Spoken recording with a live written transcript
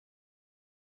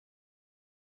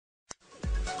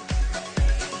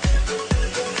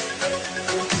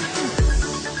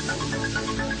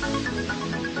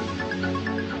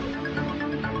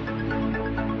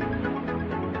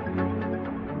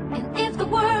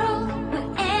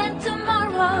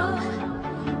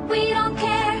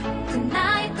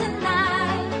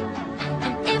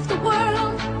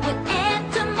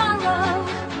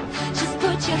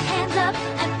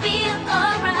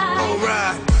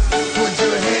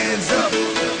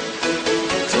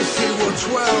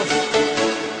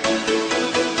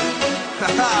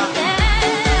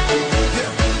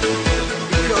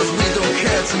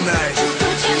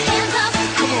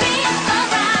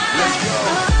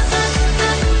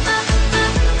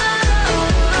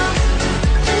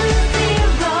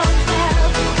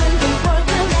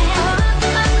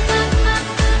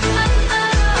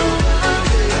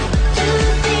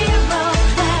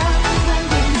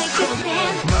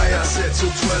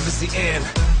is the end.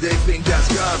 They think that's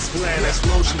God's plan.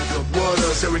 Explosions of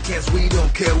waters, hurricanes, we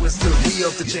don't care. We're still be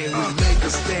off the chain, we make a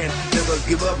stand. Never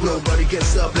give up, nobody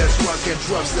gets up. Let's rock and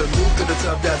drop, still move to the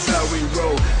top, that's how we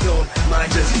roll. Don't mind,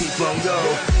 just keep on go.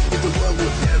 If the world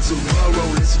would end tomorrow,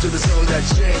 listen to the song that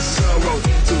changed sorrow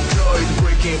into joy, the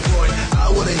breaking point.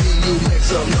 I wanna hear you make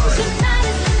some noise. Tonight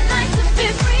is the night to be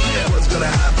free. Yeah, what's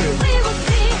gonna happen? We will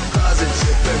see.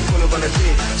 Positive and full of energy.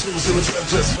 Smooth silver trap,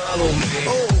 just follow me.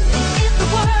 Oh.